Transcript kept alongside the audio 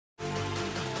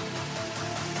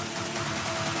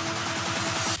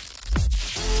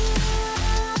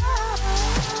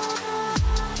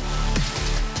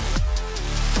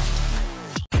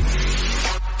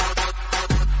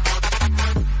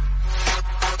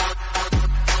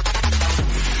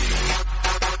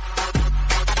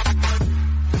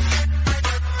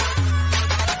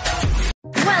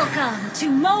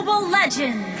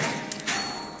Legends.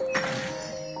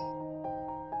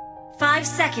 5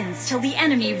 seconds till the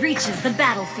enemy reaches the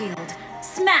battlefield.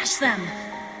 Smash them!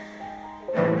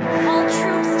 All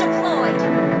troops deployed.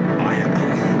 I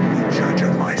am the judge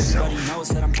of myself. Everybody knows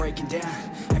that I'm breaking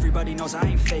down. Everybody knows I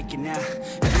ain't faking now.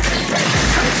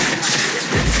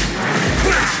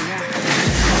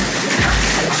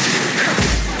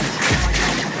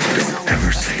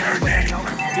 Ever say her name?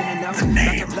 The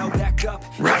name.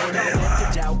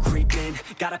 Raphael. Creeping.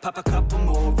 Gotta pop a couple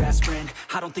more aspirin.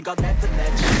 I don't think I'll ever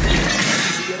let you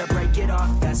in. Easier to break it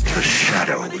off. That's The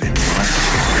shadow in my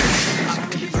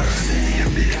heart deeper than the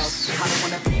abyss. I don't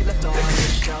wanna be left on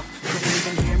the shelf. Couldn't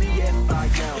even hear me if I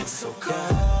yelled. It's so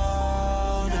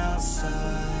cold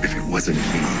outside. If it wasn't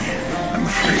me, I'm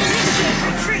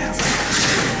afraid it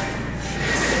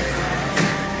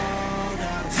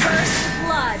First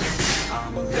blood.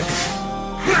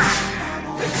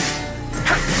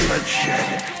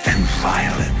 bloodshed and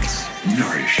violence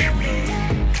nourish me.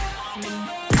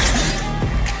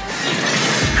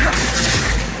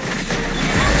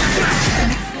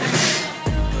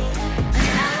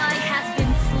 An ally has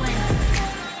been slain.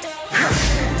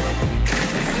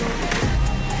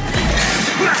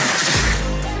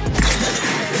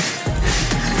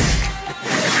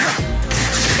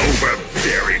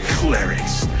 Overbearing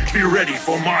clerics, be ready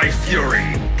for my fury.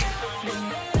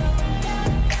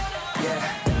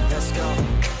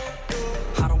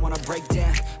 Break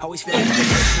down, always feel like the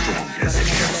strongest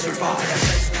shall survive.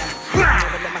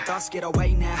 Never let my thoughts get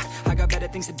away now. I got better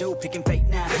things to do, picking fate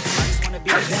now. I just wanna be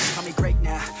the best, call me great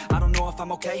now. I don't know if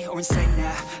I'm okay or insane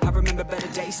now. I remember better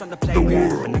days on the playground. The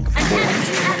world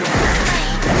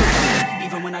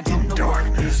Even when I don't know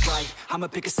what is right, I'ma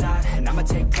pick a side and I'ma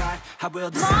take pride. I will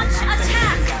decide. Launch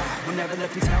attack! Will never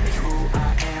let them tell me who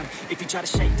I am. If you try to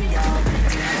shake me, I'll be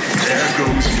down. there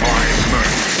goes my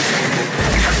mercy.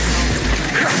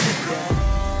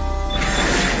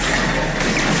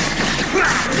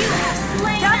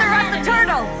 Gather up the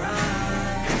turtle!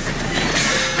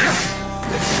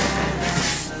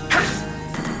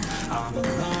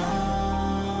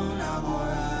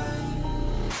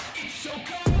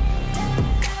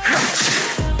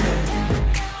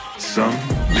 Some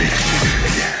may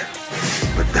forget,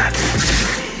 but that's me.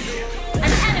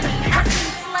 An enemy has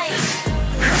been slain.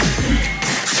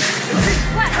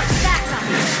 Request backup.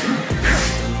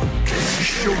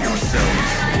 Show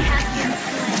yourselves. Ally has been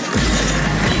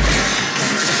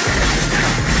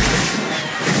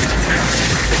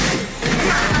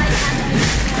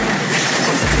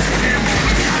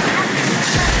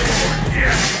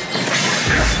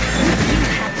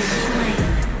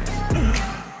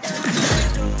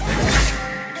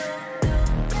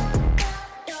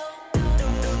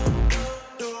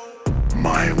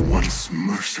My once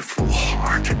merciful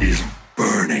heart is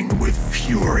burning with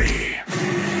fury.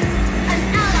 An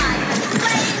ally has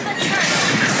slain the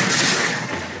turtle.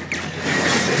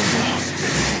 Lost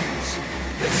souls.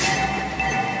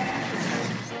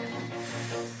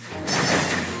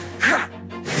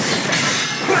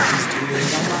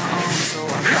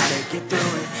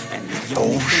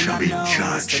 All shall be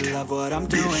judged. What I'm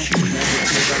doing. This you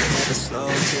Never slow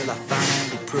till I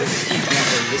finally prove it.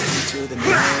 Never listen to the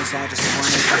noise, I just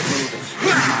wanna get moving.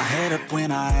 Keep my head up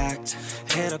when I act.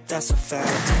 Head up, that's a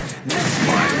fact. Never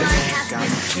mind,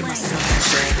 I'ma keep myself in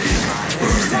check.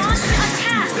 Launch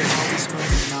attack! Always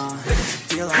moving on.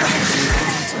 Feel like I'm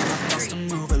moving till I'm supposed to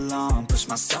move along. Push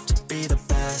myself to be the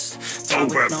best.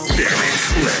 Overbearing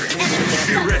cleric,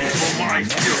 be ready for my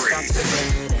fury. An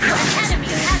enemy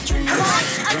has been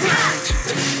launched attack!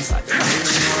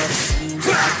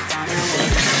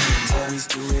 Always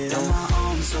do it on my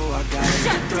own, so I gotta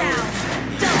Shut down!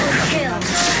 Double kill!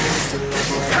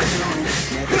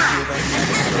 never give up,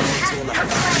 never slow till I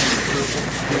finally prove it.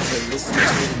 Never listen to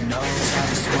the no's, I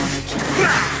just wanna keep moving.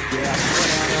 Yeah, I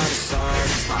put out all the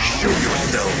songs, my own. Show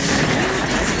yourself.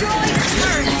 Destroy the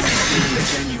turret!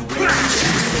 Genuine,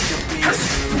 sick of being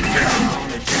screwed.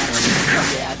 I'm a gentleman,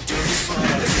 yeah, I do just what I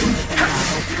do, and I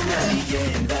hope you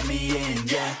let me in,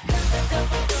 yeah.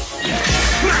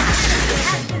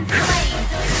 Has been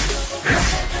slain!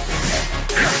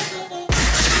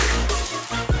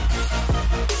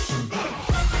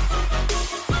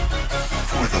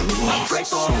 For the lost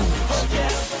souls.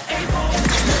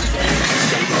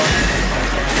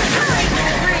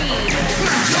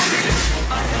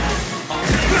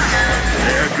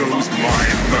 There goes my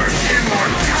mercy.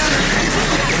 Immortality.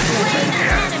 Slain an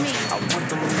enemy! I want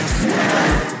the real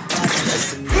stuff.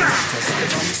 Listen, cause I'm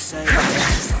gonna say it.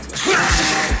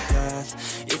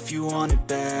 If you want it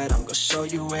bad, I'm gonna show show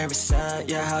you where it's at,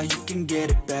 yeah, how you can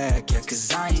get it back, yeah,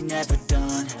 cause I ain't never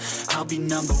done, I'll be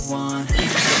number one.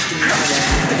 Looking all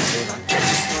around till I get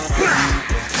just what I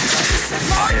want, yeah.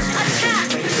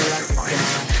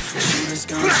 Shooters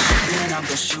gonna shoot and I'm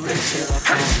gonna shoot until I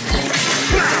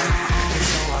fall.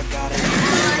 So I gotta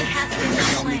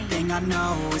the only thing I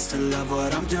know is to love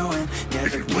what I'm doing.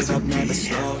 Never give up, never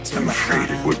slow till I find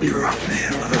it would be rough.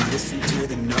 Never listen to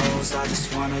the no's, I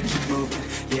just wanna keep moving.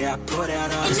 Yeah, I put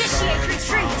out all this Initiate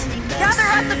retreat! Gather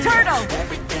up the turtle!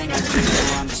 Everything I do,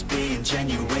 I'm just being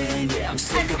genuine. Yeah, I'm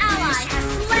sick of being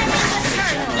screwed.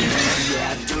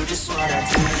 Yeah, I do just what I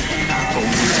do, and I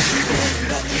hope you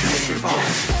let me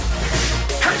win.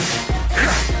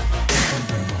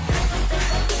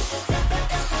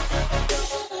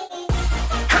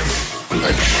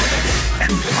 Bloodshed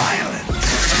and violence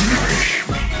nourish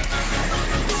me.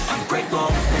 I'm grateful,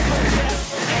 oh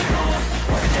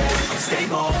yeah, I'm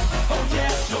stable, oh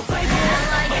yeah, no label,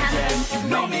 oh yeah, you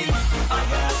know me, I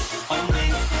have only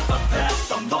a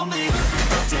path, I'm lonely,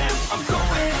 but damn, I'm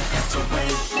going to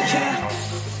win, yeah.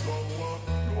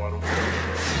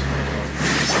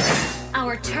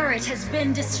 Our turret has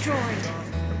been destroyed.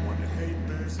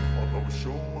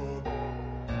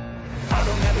 I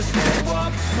don't ever slow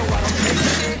up, no I don't take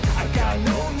shit, I got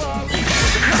no love for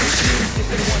the patience. If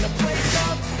they wanna play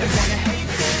tough, they wanna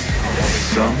hate this.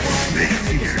 Some may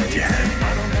fear death,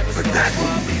 but that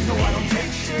won't be No, I don't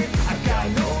take shit, I got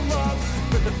no love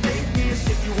for the fakeness.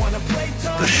 If you wanna play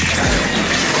tough, the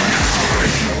shadows run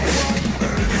hard,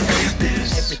 burn the abyss.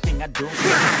 everything I do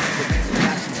is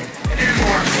passionate.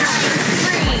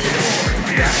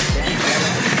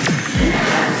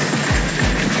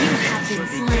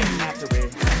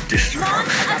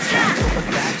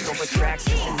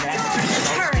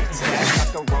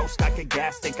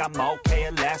 Think I'm okay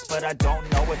at last, but I don't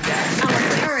know if that's Our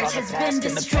turret has been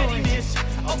destroyed.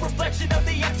 A reflection of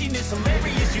the emptiness,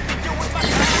 hilarious. You think you're with my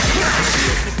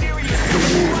mysterious. The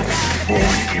wolves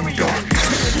born in darkness.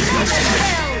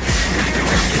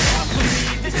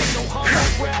 This ain't no humble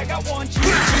brag. I want you to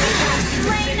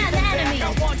Slain an enemy.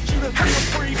 I want you to feel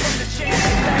free from the chance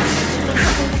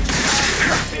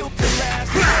that feel to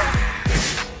last.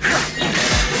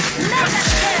 Mega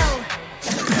kill.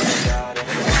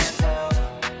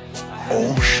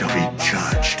 All shall be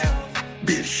judged,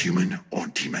 be it human or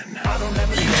demon. I don't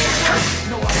ever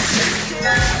no, I don't take shit. I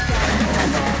got no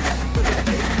love for the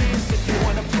fakeness. If you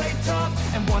wanna play tough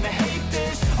and wanna hate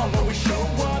this, I'll always show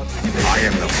up. I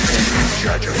am the only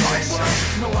judge of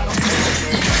myself. No, I don't take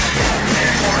shit.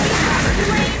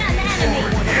 Slain an enemy.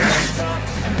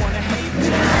 And wanna hate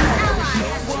this. Ally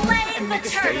has slain the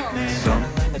turtle. Some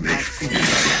may fear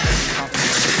death,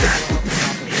 but that won't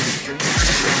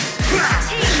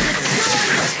Team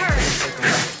destroyed the turret.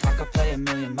 I could play a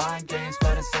million mind games,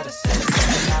 but instead of saying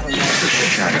not alone. the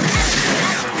shadows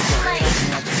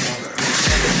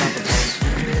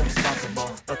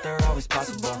Irresponsible, but they're always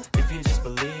possible. If you just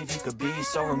believe, you could be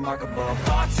so remarkable.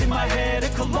 Thoughts in my head, a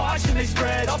collage and they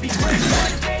spread. I'll be great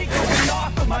one day, going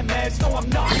off of my meds. No, I'm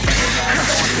not giving up,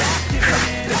 no, I'm not giving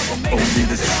in. I will make Only it,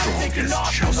 the I'm taking strongest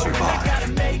off, shall no, and I survive. gotta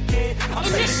make it. I'm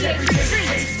Initiate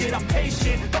retreat. I'm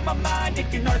patient, but my mind, it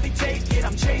can hardly take it.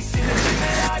 I'm chasing the dream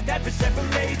that I've had for several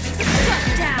ages.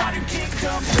 Shut down. Modern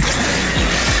kingdom.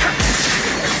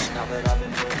 Now that I've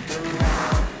been put through,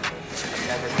 I've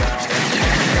never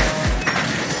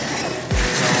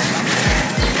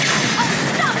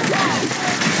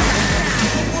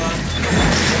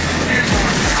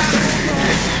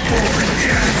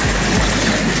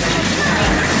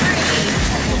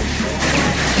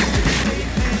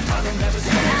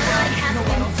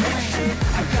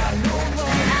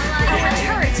Our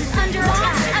turret is under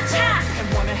attack.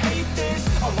 and wanna hate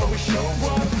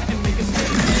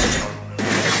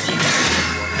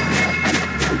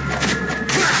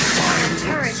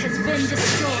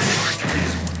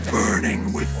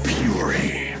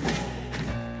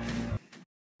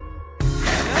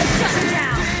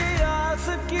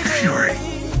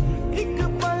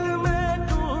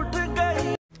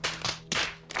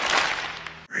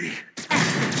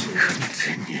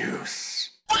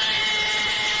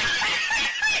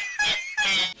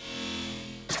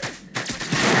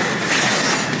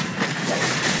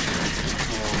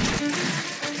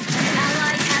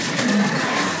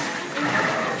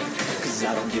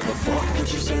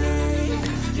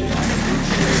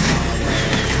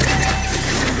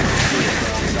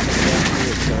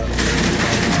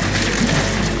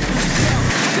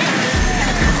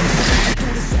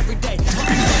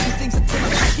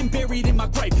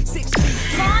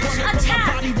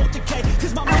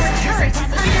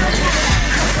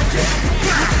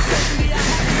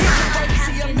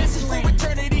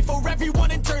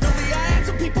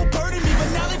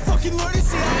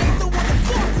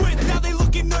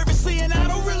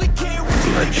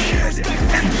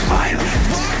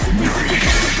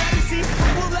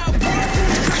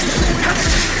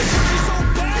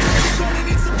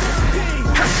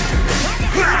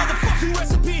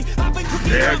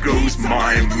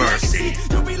my mercy.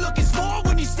 You'll be looking small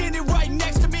when you're standing right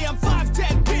next to me. I'm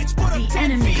 5'10", bitch, but I'm The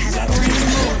enemy has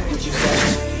slain what you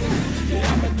say.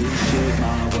 Yeah, I'ma do shit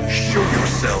my way. Show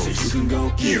yourselves, You can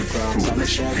go you kick rocks, I'ma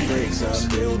foolish stack bricks up, things.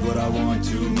 build what I want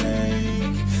to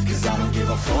make. Cause I don't give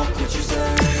a fuck what you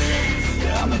say.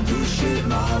 Yeah, I'ma do shit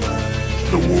my way.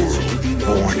 The world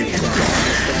born in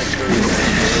darkness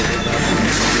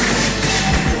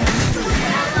will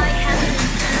ally has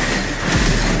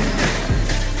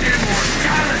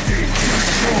immortality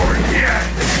born yet.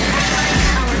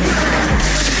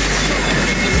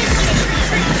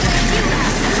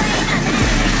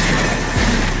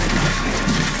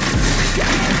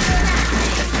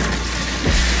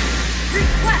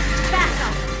 Request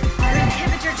backup. Our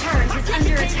inhibitor turret is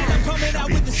under attack. Coming out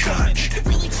with the Judged.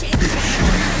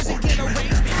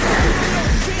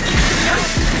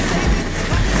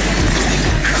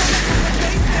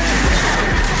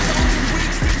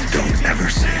 Don't ever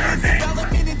say her name.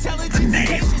 The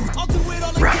name.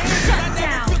 Right. Shut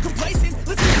down.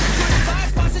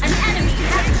 An enemy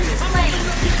has been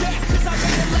slain.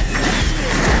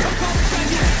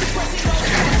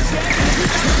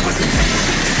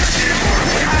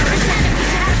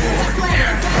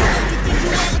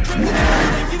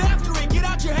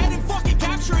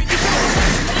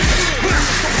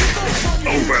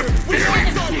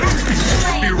 Overbearing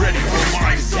flesh. Be ready for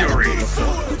my fury.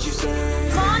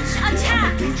 Launch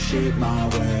attack. Do shit my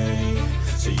way.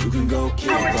 So you can go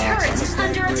kick Our rocks, turret I'ma is stack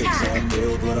under bricks attack. up,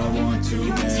 build what I want to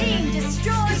Your make. team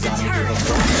destroyed the turret.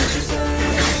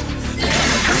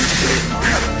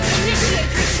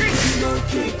 Initiate retreat. Go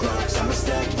kick rocks, I'ma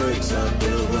stack bricks up,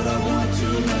 build what I want to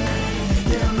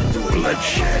make. Yeah, I'ma do it.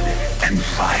 Bloodshed and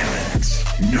violence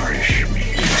nourish me.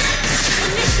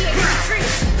 Initiate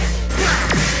retreat.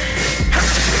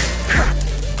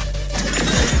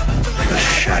 The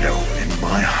shadow in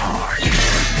my heart.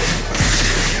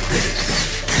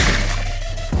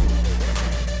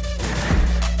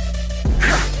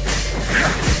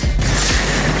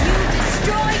 You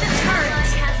destroy the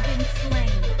turret. Has been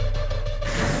slain.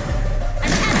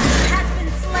 An enemy has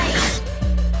been slain.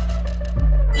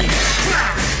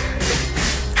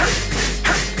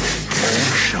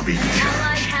 All shall be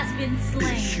Ally judged. has been Be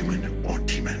slain. human or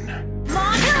demon.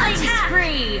 Launch killing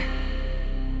spree.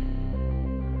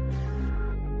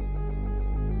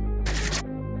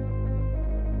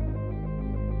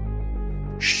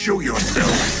 Show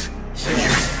yourselves, you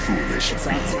foolish It's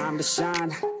our people. time to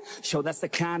shine. Show that's the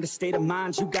kind of state of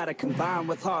mind you gotta combine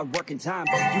with hard work and time.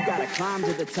 You gotta climb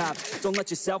to the top. Don't let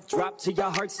yourself drop till your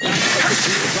heart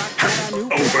stops.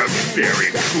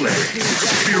 Overbearing flesh.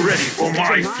 Be ready for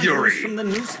my fury. From the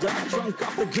new stuff, drunk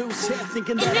off the goose, yeah,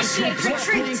 thinking that Initiate I'm too drunk,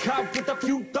 retreat. getting caught with a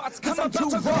few thoughts, cause I'm too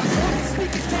raw. An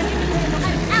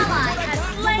ally has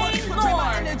slain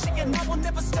Lord. Energy and I will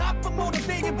never stop. I'm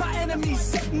motivated by enemies,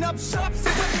 setting up shop so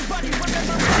everybody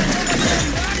remember.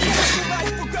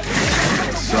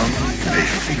 Some may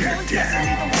fear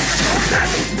death.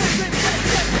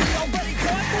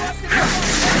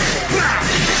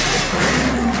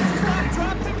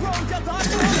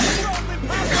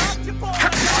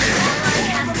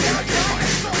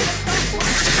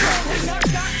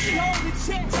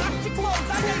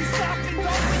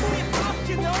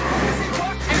 An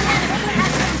enemy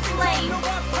has been slain.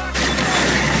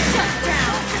 Shut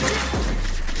down.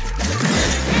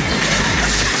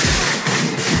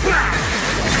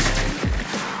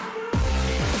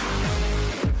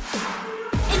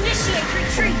 Initiate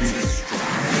retreat.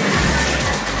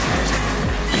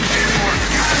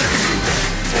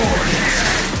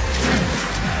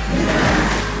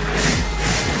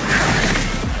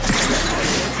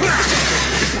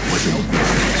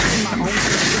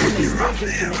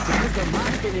 Because their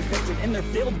mind's been infected and they're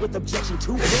filled with objection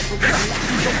to it.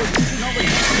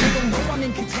 I'm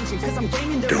in contention because I'm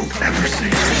gaining their Don't ever say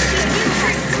You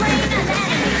have slain an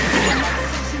enemy.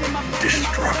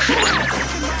 destruction.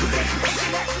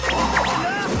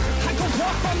 I go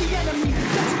walk on the enemy.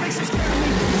 That's what makes it scare me.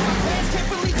 My fans can't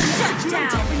believe you. Shut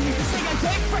down. You say I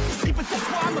gave recklessly, but that's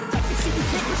why I'm effective. See, you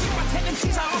can't push my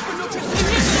tendencies. I offer no trust.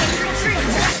 Initiate retreat.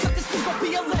 But this thing gon' be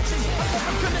a legend. I'm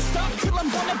never gonna stop till I'm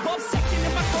one above second.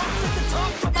 And my thoughts at the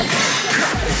top. But my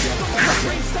don't let my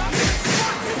brain stop.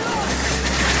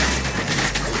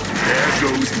 There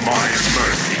goes my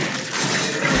mercy.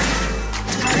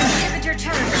 Our inhibitor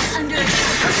turret is under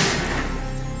attack.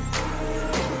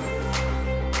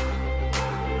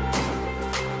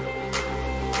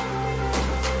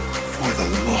 For the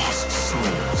lost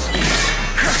souls.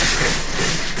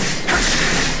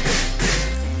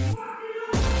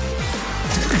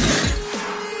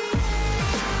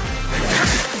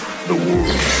 The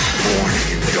world born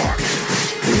in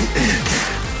darkness will end.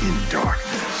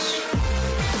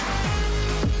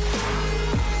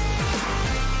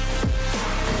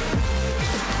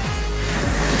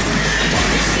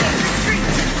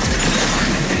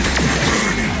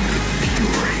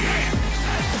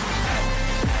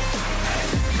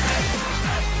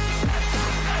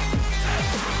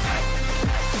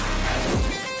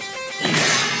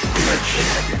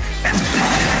 and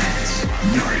plants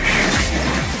nourish me.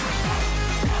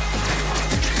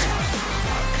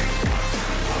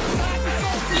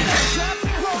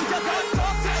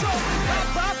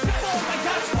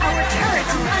 Our turret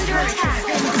is under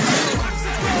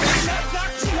attack.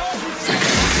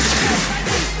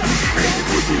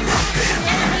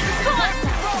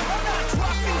 Enemy gone!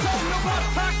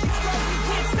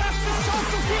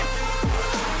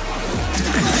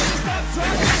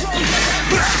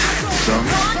 Some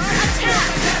Launch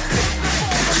attack!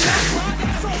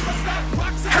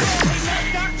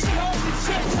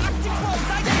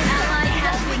 Ally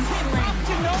has been slain.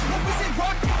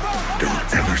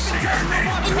 don't ever say her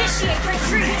name. Initiate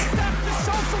retreat!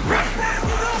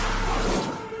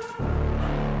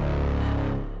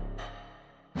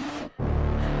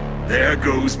 There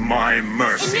goes my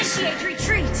mercy. Initiate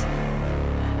retreat!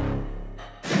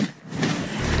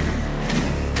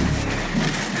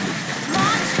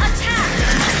 Launch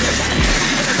attack!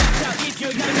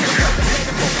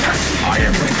 I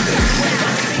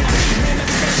am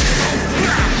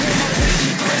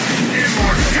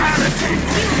immortality.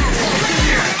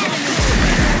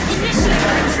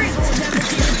 Initiate retreat!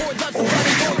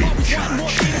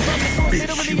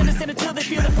 You understand until they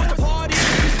feel it. Put the party.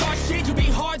 Start shit, you be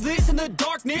heartless in the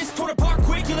darkness. Torn apart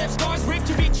quick, you left scars ripped.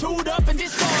 You be chewed up and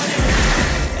discarded.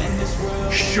 And this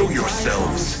world Show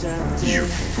yourselves, you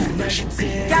foolish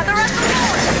beings. Gather us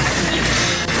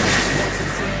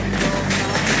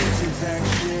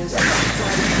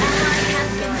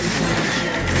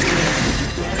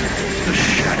The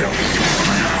shadows of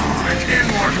my heart.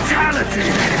 Immortality.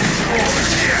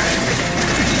 Oh, yes.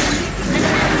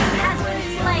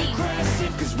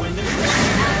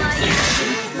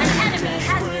 An enemy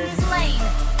has been slain.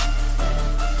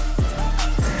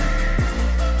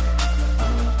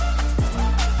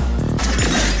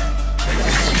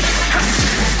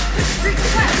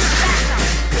 Request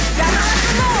backup. Gather us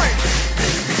the Lord.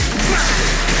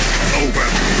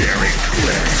 Overbearing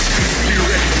cliffs. Be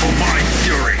ready for my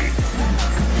fury.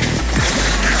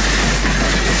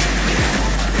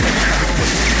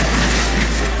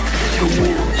 The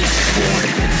world is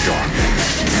born in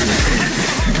darkness.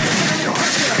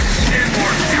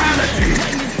 Immortality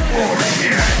or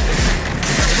death.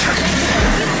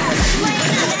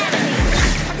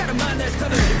 I got a mind that's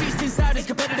clever. The beast inside is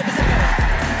competitive as ever.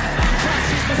 I'm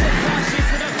cautious, but subconscious,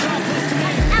 and I'm complex to me.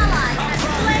 Ally has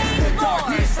slain more.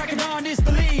 Darkness, I can honest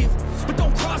believe. But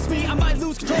don't cross me, I might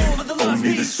lose control of the lost Only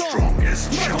the beast.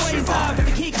 strongest shall Away in time, survive. but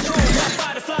the key control, not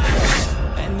by the fly.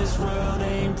 And this world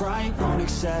ain't bright, won't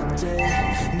accept it.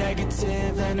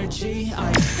 Negative energy, I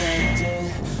expect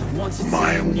it. Once it's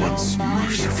My in your once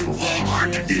mind, it's merciful heart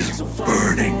infectious. is So far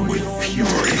burning before with you're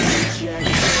fury. not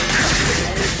rejected.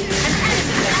 An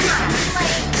enemy has been